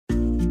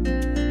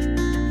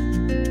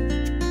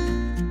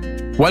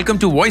Welcome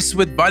to voice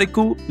with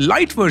Warikoo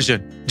light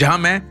version, जहां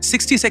मैं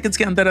 60 seconds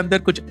के अंदर अंदर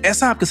कुछ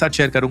ऐसा आपके साथ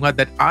शेयर करूंगा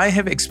that I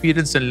have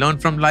experienced and learn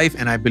from life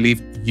and I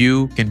believe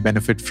you can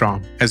benefit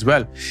from as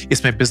well.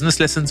 इसमें बिजनेस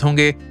लेसन्स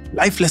होंगे,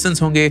 लाइफ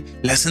लेसन्स होंगे,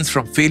 लेसन्स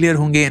फ्रॉम फेलियर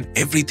होंगे and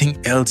everything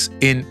else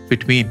in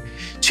between.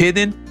 6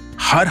 दिन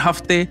हर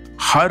हफ्ते,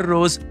 हर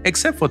रोज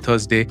एक्सेप्ट फॉर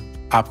थर्सडे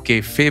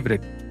आपके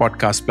फेवरेट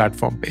पॉडकास्ट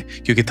प्लेटफॉर्म पे,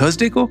 क्योंकि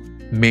थर्सडे को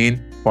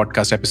मेन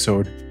पॉडकास्ट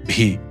एपिसोड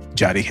भी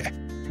जारी है।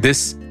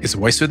 This is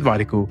voice with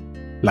Warikoo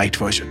light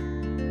version.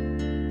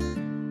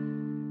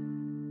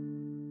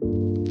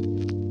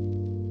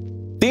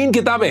 3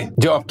 किताबें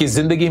जो आपकी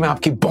जिंदगी में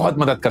आपकी बहुत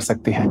मदद कर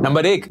सकती हैं।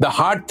 Number 1, the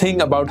hard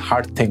thing about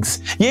hard things.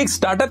 ये एक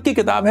स्टार्टअप की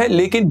किताब है,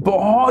 लेकिन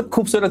बहुत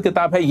खूबसूरत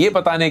किताब है ये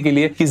बताने के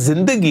लिए कि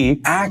जिंदगी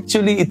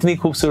एक्चुअली इतनी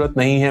खूबसूरत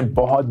नहीं है,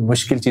 बहुत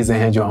मुश्किल चीजें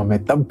हैं जो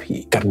हमें तब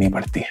भी करनी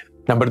पड़ती हैं।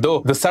 Number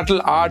 2, the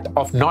subtle art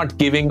of not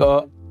giving a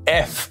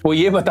F। वो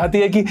ये बताती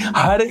है कि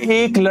हर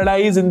एक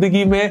लड़ाई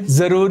जिंदगी में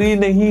जरूरी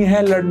नहीं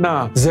है लड़ना,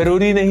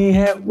 जरूरी नहीं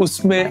है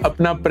उसमें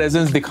अपना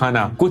प्रेजेंस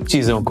दिखाना, कुछ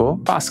चीजों को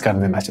पास कर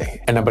देना चाहिए।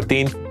 And number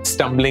 3,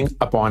 stumbling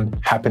upon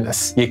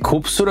happiness. ये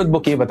खूबसूरत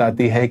बुक ये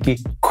बताती है कि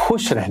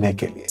खुश रहने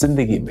के लिए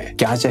जिंदगी में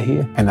क्या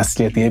चाहिए, एंड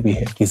असलियत ये भी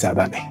है कि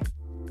ज्यादा नहीं।